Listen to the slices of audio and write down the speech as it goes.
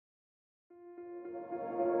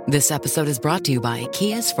This episode is brought to you by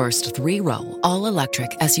Kia's first three-row, all-electric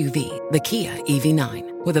SUV, the Kia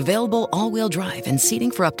EV9, with available all-wheel drive and seating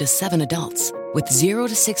for up to 7 adults. With 0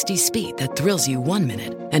 to 60 speed that thrills you 1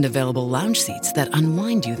 minute and available lounge seats that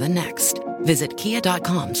unwind you the next. Visit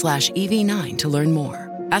kia.com/EV9 to learn more.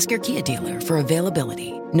 Ask your Kia dealer for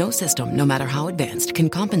availability. No system, no matter how advanced, can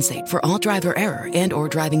compensate for all driver error and or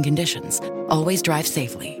driving conditions. Always drive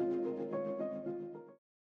safely.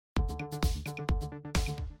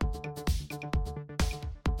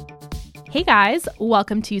 Hey guys,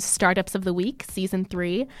 welcome to Startups of the Week, Season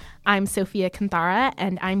 3. I'm Sophia Canthara,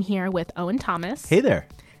 and I'm here with Owen Thomas. Hey there.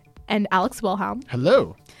 And Alex Wilhelm.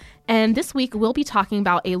 Hello. And this week, we'll be talking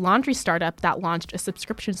about a laundry startup that launched a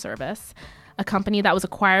subscription service, a company that was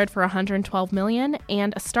acquired for $112 million,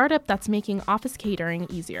 and a startup that's making office catering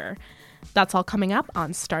easier. That's all coming up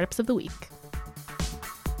on Startups of the Week.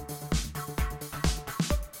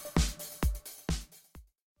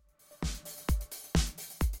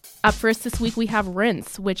 Up first this week, we have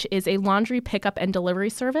Rinse, which is a laundry pickup and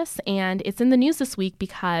delivery service. And it's in the news this week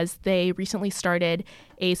because they recently started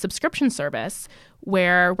a subscription service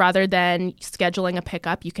where rather than scheduling a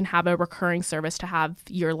pickup, you can have a recurring service to have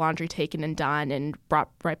your laundry taken and done and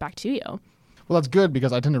brought right back to you. Well, that's good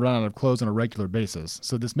because I tend to run out of clothes on a regular basis.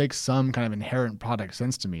 So this makes some kind of inherent product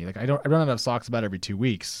sense to me. Like I run out of socks about every 2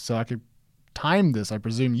 weeks. So I could time this, I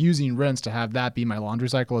presume, using Rinse to have that be my laundry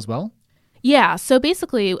cycle as well. Yeah, so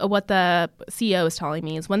basically what the CEO is telling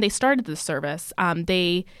me is when they started this service,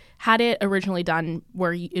 they had it originally done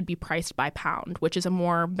where it'd be priced by pound, which is a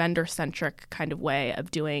more vendor-centric kind of way of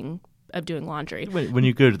doing laundry. When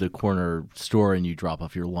you go to the corner store and you drop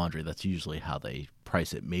off your laundry, that's usually how they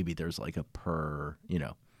price it. Maybe there's like a per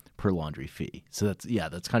laundry fee. So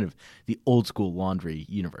that's kind of the old school laundry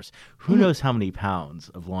universe. Who knows how many pounds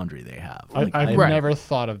of laundry they have? I've never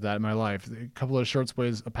thought of that in my life. A couple of shirts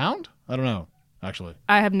weighs a pound? I don't know, actually.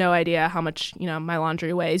 I have no idea how much, my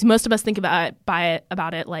laundry weighs. Most of us think about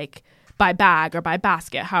it like by bag or by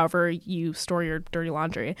basket, however you store your dirty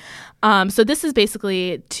laundry. So this is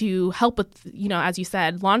basically to help with, as you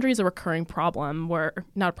said, laundry is a recurring problem,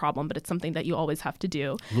 not a problem, but it's something that you always have to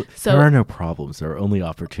do. There are no problems. There are only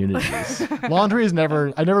opportunities. Laundry I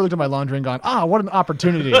never looked at my laundry and gone, what an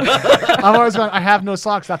opportunity. I've always gone, I have no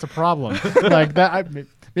socks. That's a problem. Like that.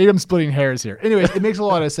 Maybe I'm splitting hairs here. Anyways, it makes a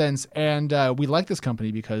lot of sense. And we like this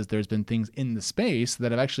company because there's been things in the space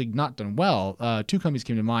that have actually not done well. 2 companies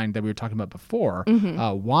came to mind that we were talking about before.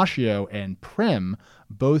 Washio and Prim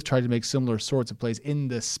both tried to make similar sorts of plays in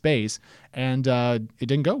this space, and it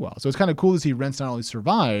didn't go well. So it's kind of cool to see Rinse not only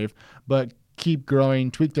survive, but keep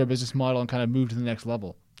growing, tweak their business model, and kind of move to the next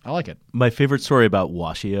level. I like it. My favorite story about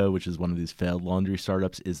Washio, which is one of these failed laundry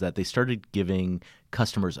startups, is that they started giving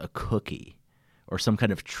customers a cookie or some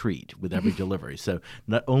kind of treat with every delivery. So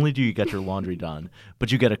not only do you get your laundry done,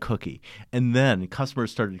 but you get a cookie. And then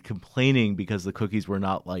customers started complaining because the cookies were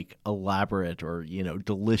not like elaborate or,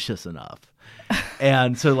 delicious enough.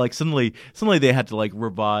 And so like suddenly they had to like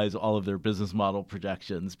revise all of their business model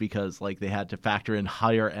projections because like they had to factor in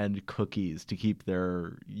higher end cookies to keep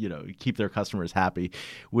their customers happy,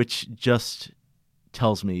 which just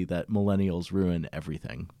tells me that millennials ruin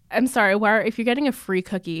everything. I'm sorry, if you're getting a free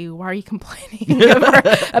cookie, why are you complaining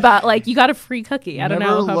about like you got a free cookie? I don't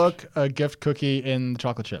know. Never look a gift cookie in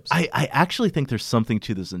chocolate chips. I actually think there's something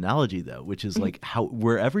to this analogy though, which is like how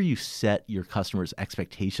wherever you set your customers'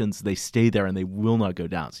 expectations, they stay there and they will not go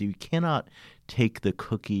down. So you cannot take the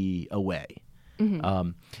cookie away.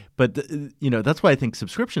 But that's why I think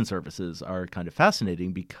subscription services are kind of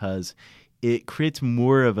fascinating because it creates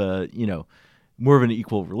more of an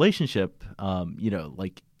equal relationship,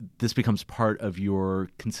 like this becomes part of your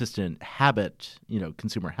consistent habit,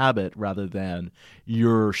 consumer habit, rather than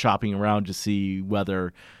you're shopping around to see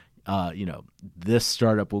whether, this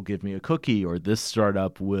startup will give me a cookie or this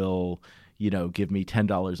startup will, give me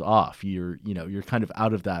 $10 off. You're kind of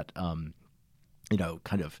out of that,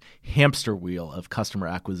 kind of hamster wheel of customer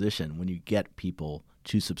acquisition when you get people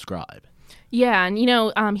to subscribe. Yeah. And,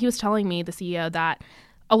 he was telling me, the CEO, that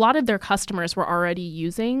a lot of their customers were already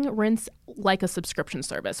using Rinse like a subscription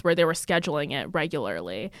service where they were scheduling it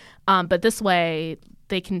regularly. But this way,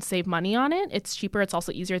 they can save money on it. It's cheaper. It's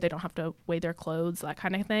also easier. They don't have to weigh their clothes, that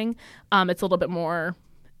kind of thing. It's a little bit more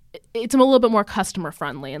customer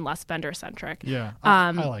friendly and less vendor centric. Yeah,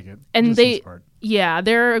 I like it. And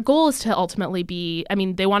their goal is to ultimately be,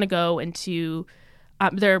 they want to go into,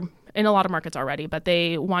 they're in a lot of markets already, but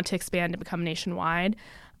they want to expand and become nationwide.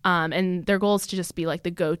 And their goal is to just be like the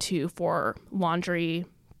go-to for laundry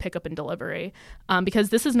pickup and delivery,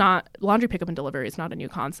 because laundry pickup and delivery is not a new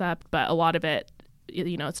concept, but a lot of it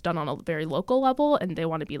it's done on a very local level, and they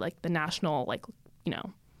want to be like the national, like,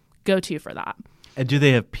 go-to for that. And do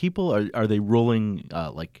they have people? Are they rolling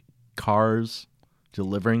like cars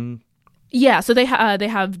delivering? Yeah, so they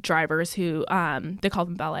have drivers who they call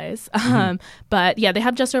them valets, but yeah, they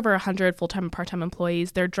have just over 100 full-time and part-time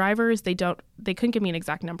employees. Their drivers, they couldn't give me an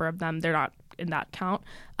exact number of them. They're not in that count,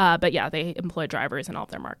 but yeah, they employ drivers in all of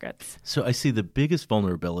their markets. So I see the biggest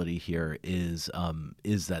vulnerability here is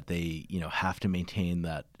that they have to maintain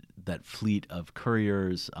that fleet of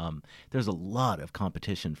couriers. There's a lot of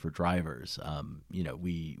competition for drivers.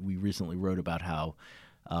 We recently wrote about how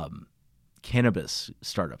cannabis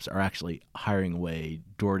startups are actually hiring away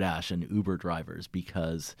DoorDash and Uber drivers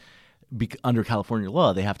because under California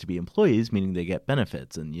law they have to be employees, meaning they get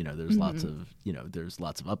benefits, and there's lots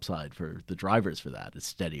of upside for the drivers for that. It's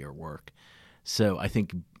steadier work. So I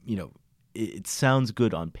think it sounds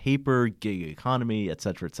good on paper, gig economy, et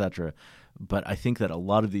cetera, but I think that a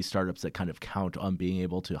lot of these startups that kind of count on being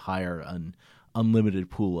able to hire an unlimited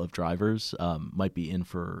pool of drivers might be in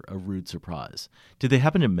for a rude surprise. Did they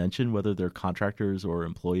happen to mention whether they're contractors or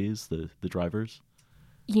employees, the drivers?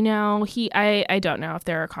 I don't know if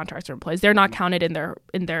they're contractors or employees. They're not counted in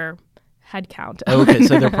their head count. Okay,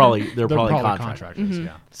 so they're probably contractors.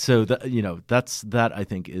 Yeah. So that I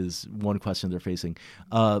think is one question they're facing.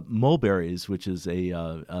 Mulberry's, which is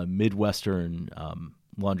a Midwestern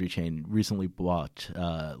laundry chain, recently bought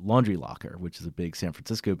Laundry Locker, which is a big San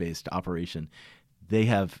Francisco-based operation.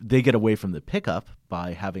 They get away from the pickup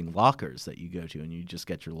by having lockers that you go to, and you just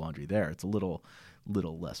get your laundry there. It's a little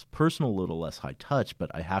less personal, a little less high touch,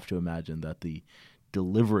 but I have to imagine that the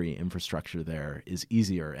delivery infrastructure there is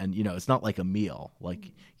easier. And it's not like a meal.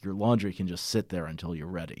 Like, your laundry can just sit there until you're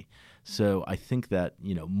ready. So I think that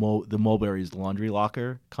the Mulberry's Laundry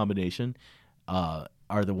Locker combination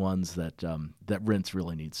are the ones that Rinse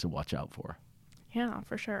really needs to watch out for. Yeah,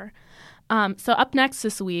 for sure. So up next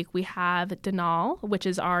this week, we have Danal, which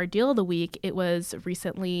is our deal of the week. It was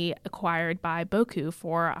recently acquired by Boku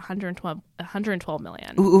for $112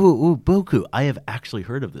 million. Ooh, Boku. I have actually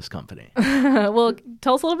heard of this company. Well,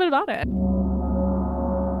 tell us a little bit about it.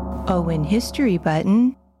 Owen History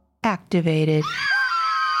button activated.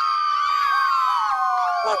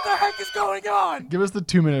 What the heck is going on? Give us the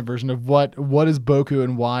 2-minute version of what is Boku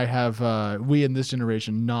and why have we in this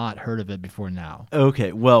generation not heard of it before now?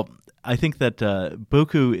 Okay, well, I think that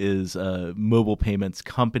Boku is a mobile payments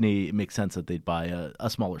company. It makes sense that they'd buy a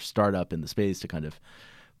smaller startup in the space to kind of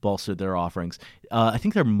bolster their offerings. I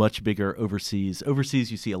think they're much bigger overseas.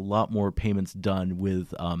 Overseas, you see a lot more payments done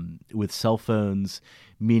with cell phones,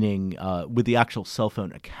 meaning with the actual cell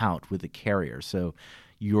phone account with the carrier. So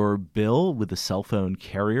your bill with the cell phone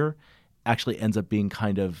carrier actually ends up being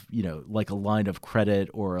kind of, like a line of credit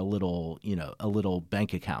or a little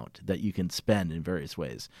bank account that you can spend in various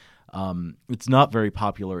ways. It's not very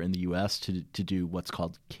popular in the U.S. to do what's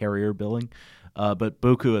called carrier billing, but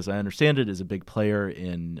Boku, as I understand it, is a big player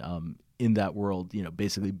in that world.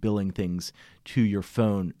 Basically billing things to your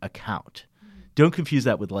phone account. Don't confuse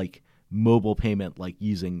that with like mobile payment, like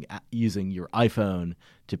using your iPhone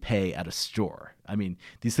to pay at a store. I mean,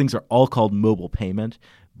 these things are all called mobile payment,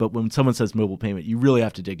 but when someone says mobile payment, you really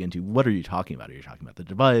have to dig into what are you talking about? Are you talking about the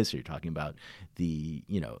device? Are you talking about the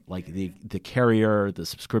the carrier, the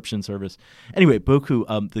subscription service? Anyway, Boku,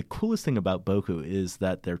 the coolest thing about Boku is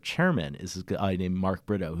that their chairman is a guy named Mark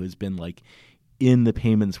Brito, who's been like in the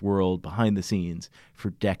payments world behind the scenes for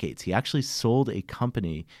decades. He actually sold a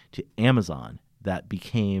company to Amazon that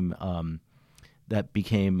became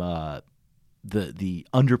the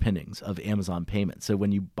underpinnings of Amazon payments. So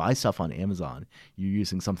when you buy stuff on Amazon, you're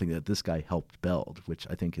using something that this guy helped build, which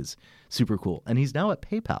I think is super cool. And he's now at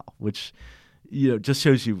PayPal, which just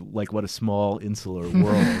shows you like what a small insular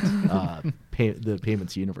world the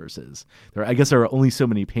payments universe is. I guess there are only so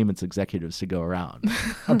many payments executives to go around.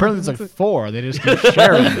 Apparently, it's like 4. They just keep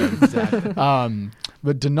sharing them. Exactly.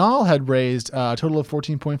 But Danal had raised a total of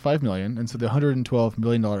 $14.5 million, and so the $112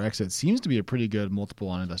 million exit seems to be a pretty good multiple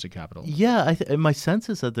on invested capital. Yeah, my sense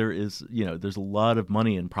is that there's a lot of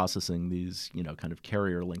money in processing these kind of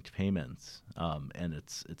carrier-linked payments, and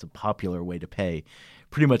it's a popular way to pay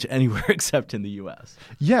pretty much anywhere except in the U.S.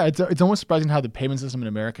 Yeah, it's almost surprising how the payment system in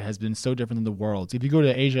America has been so different than the world. If you go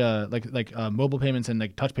to Asia, like mobile payments and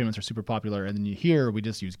like touch payments are super popular, and then here we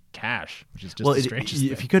just use cash, which is just the strangest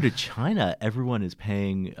thing. If you go to China, everyone is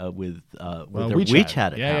paying with their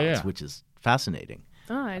WeChat accounts, which is fascinating.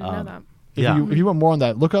 Oh, I didn't know that. If you want more on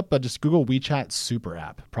that, look up just Google WeChat Super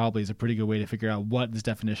App. Probably is a pretty good way to figure out what this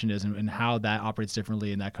definition is and how that operates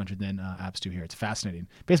differently in that country than apps do here. It's fascinating.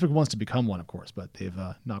 Facebook wants to become one, of course, but they've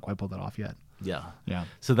not quite pulled that off yet. Yeah.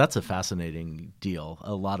 So that's a fascinating deal.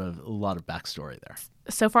 A lot of backstory there.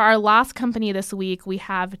 So for our last company this week, we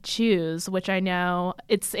have Chews, which I know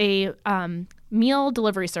it's a meal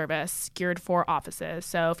delivery service geared for offices.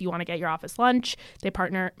 So if you want to get your office lunch, they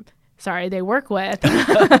work with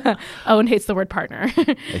Owen hates the word partner.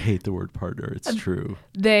 I hate the word partner. It's true.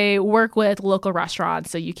 They work with local restaurants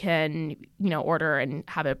so you can, order and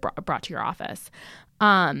have it brought to your office.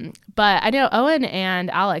 But I know Owen and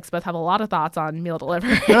Alex both have a lot of thoughts on meal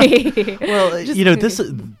delivery. Well,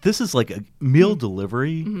 this is like a meal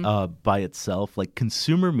delivery by itself. Like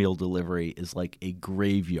consumer meal delivery is like a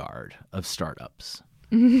graveyard of startups.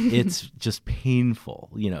 It's just painful.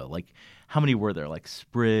 Like how many were there? Like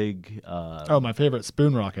Sprig. My favorite,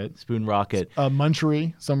 Spoon Rocket.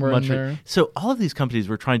 Munchery somewhere in there. So all of these companies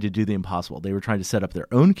were trying to do the impossible. They were trying to set up their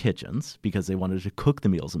own kitchens because they wanted to cook the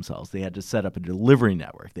meals themselves. They had to set up a delivery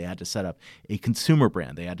network. They had to set up a consumer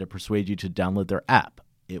brand. They had to persuade you to download their app.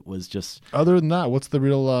 It was just. Other than that, what's the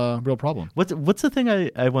real problem? What's the thing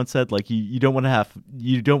I once said? Like you don't want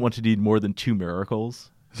to need more than 2 miracles.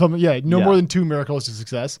 More than 2 miracles to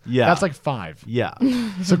success. Yeah. That's like 5. Yeah.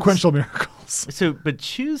 Sequential miracles. So, but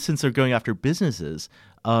Chews, since they're going after businesses,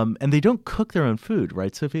 and they don't cook their own food,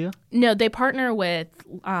 right, Sophia? No, they partner with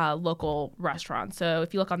local restaurants. So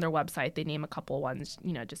if you look on their website, they name a couple ones,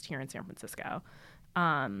 just here in San Francisco.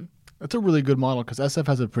 That's a really good model because SF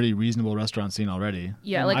has a pretty reasonable restaurant scene already.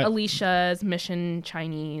 Yeah, like Alicia's, Mission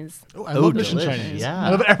Chinese. Oh, I love Mission delish. Chinese. Yeah. I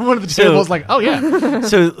love everyone at the table is like, oh yeah.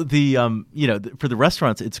 So the for the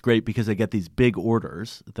restaurants, it's great because they get these big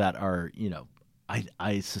orders that are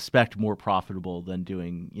I suspect more profitable than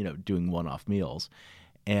doing one-off meals.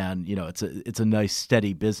 And it's a nice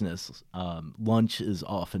steady business. Lunch is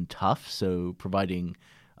often tough, so providing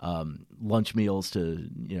lunch meals to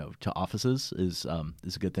offices is a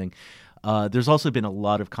good thing. There's also been a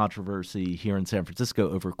lot of controversy here in San Francisco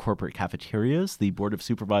over corporate cafeterias. The Board of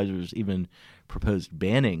Supervisors even proposed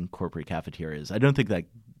banning corporate cafeterias. I don't think that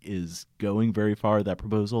is going very far, that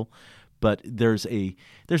proposal, but there's a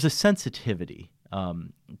sensitivity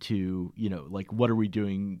to like what are we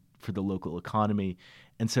doing for the local economy.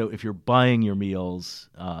 And so if you're buying your meals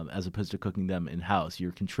as opposed to cooking them in-house,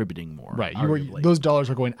 you're contributing more. Right. Those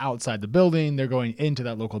dollars are going outside the building. They're going into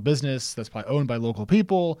that local business that's probably owned by local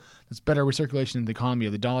people. That's better recirculation in the economy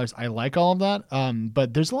of the dollars. I like all of that.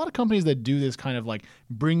 But there's a lot of companies that do this kind of like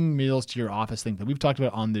bring meals to your office thing that we've talked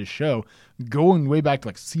about on this show, going way back to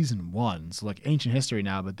like season 1. So like ancient history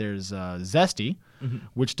now. But there's Zesty,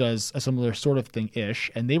 which does a similar sort of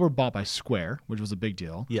thing-ish. And they were bought by Square, which was a big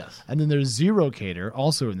deal. Yes. And then there's ZeroCater,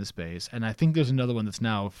 also in the space, and I think there's another one that's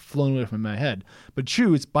now flown away from my head. But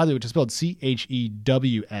Chews, by the way, which is spelled CHEWSE,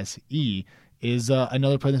 is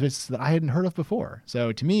another player in the space that I hadn't heard of before.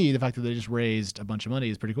 So to me, the fact that they just raised a bunch of money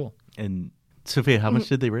is pretty cool. And Sophia, how much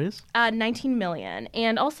did they raise? $19 million.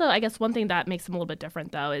 And also, I guess one thing that makes them a little bit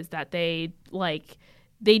different, though, is that they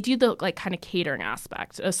do the like kind of catering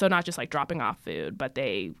aspect. So not just like dropping off food, but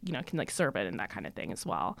they can like serve it and that kind of thing as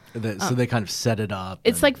well. So they kind of set it up.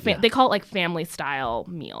 It's they call it like family style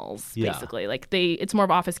meals, basically. Like it's more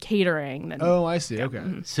of office catering than. Oh, I see. Okay.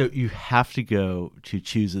 So you have to go to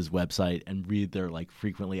Chews's website and read their like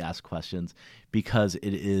frequently asked questions because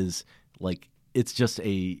it is like it's just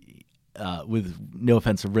a. With no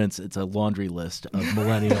offense to Rince, it's a laundry list of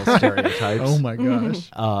millennial stereotypes. Oh my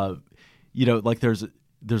gosh. Like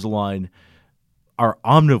there's a line, our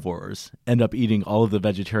omnivores end up eating all of the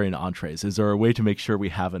vegetarian entrees. Is there a way to make sure we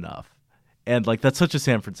have enough? And like that's such a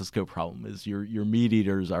San Francisco problem is your meat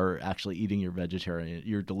eaters are actually eating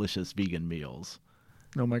your delicious vegan meals.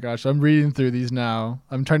 Oh my gosh, I'm reading through these now.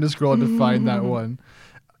 I'm trying to scroll to find that one.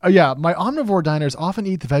 My omnivore diners often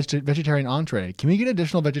eat the vegetarian entree. Can we get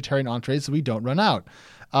additional vegetarian entrees so we don't run out?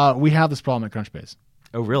 We have this problem at Crunchbase.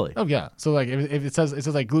 Oh, really? Oh, yeah. So like if it says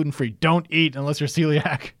like gluten-free, don't eat unless you're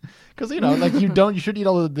celiac. Because, like you should eat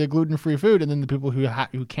all of the gluten-free food, and then the people who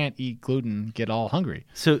can't eat gluten get all hungry.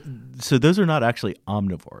 So those are not actually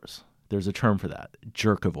omnivores. There's a term for that,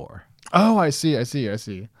 jerkivore. Oh, I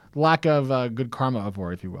see. Lack of good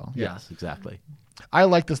karma-ivore, if you will. Yeah. Yes, exactly. I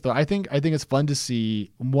like this though. I think it's fun to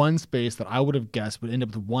see one space that I would have guessed would end up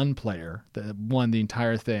with one player that won the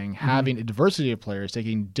entire thing, having a diversity of players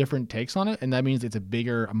taking different takes on it, and that means it's a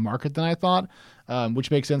bigger market than I thought,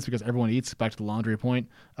 which makes sense because everyone eats. Back to the laundry point,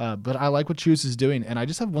 but I like what Chews is doing, and I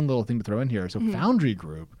just have one little thing to throw in here. So Foundry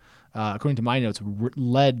Group, according to my notes,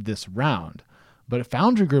 led this round. But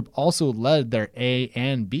Foundry Group also led their A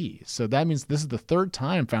and B. So that means this is the third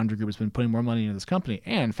time Foundry Group has been putting more money into this company.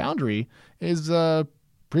 And Foundry is a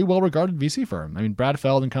pretty well-regarded VC firm. I mean, Brad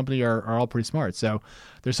Feld and company are all pretty smart. So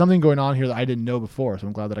there's something going on here that I didn't know before. So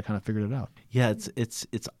I'm glad that I kind of figured it out. Yeah, it's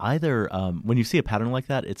either when you see a pattern like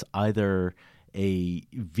that, it's either a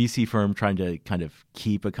VC firm trying to kind of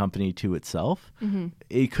keep a company to itself. Mm-hmm.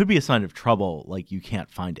 It could be a sign of trouble, like you can't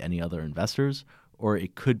find any other investors, or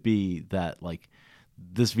it could be that like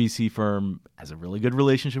this VC firm has a really good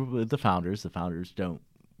relationship with the founders. The founders don't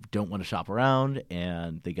want to shop around,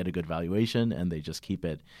 and they get a good valuation, and they just keep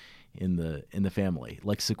it in the family.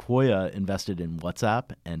 Like Sequoia invested in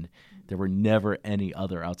WhatsApp, and there were never any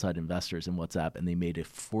other outside investors in WhatsApp, and they made a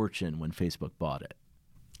fortune when Facebook bought it.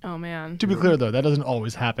 Oh, man. To be clear, though, that doesn't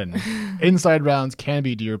always happen. Inside rounds can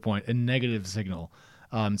be, to your point, a negative signal.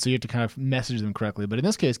 So you have to kind of message them correctly. But in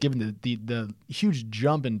this case, given the huge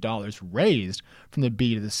jump in dollars raised from the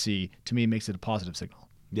B to the C, to me, makes it a positive signal.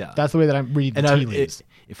 Yeah. That's the way that I'm reading the tea leaves.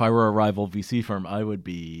 If I were a rival VC firm, I would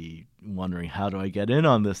be wondering, how do I get in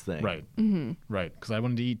on this thing? Right. Mm-hmm. Right. Because I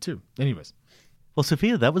wanted to eat too. Anyways. Well,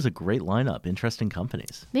 Sophia, that was a great lineup. Interesting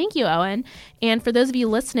companies. Thank you, Owen. And for those of you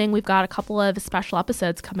listening, we've got a couple of special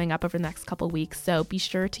episodes coming up over the next couple of weeks, so be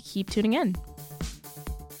sure to keep tuning in.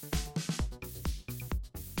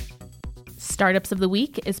 Startups of the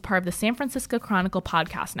Week is part of the San Francisco Chronicle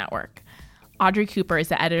podcast network. Audrey Cooper is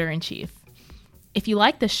the editor-in-chief. If you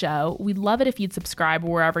like this show, we'd love it if you'd subscribe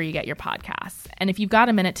wherever you get your podcasts. And if you've got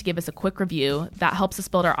a minute to give us a quick review, that helps us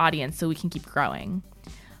build our audience so we can keep growing.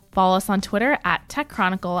 Follow us on Twitter at Tech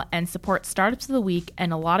Chronicle and support Startups of the Week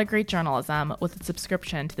and a lot of great journalism with a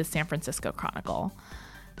subscription to the San Francisco Chronicle.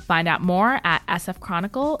 Find out more at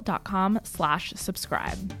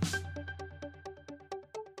sfchronicle.com/subscribe.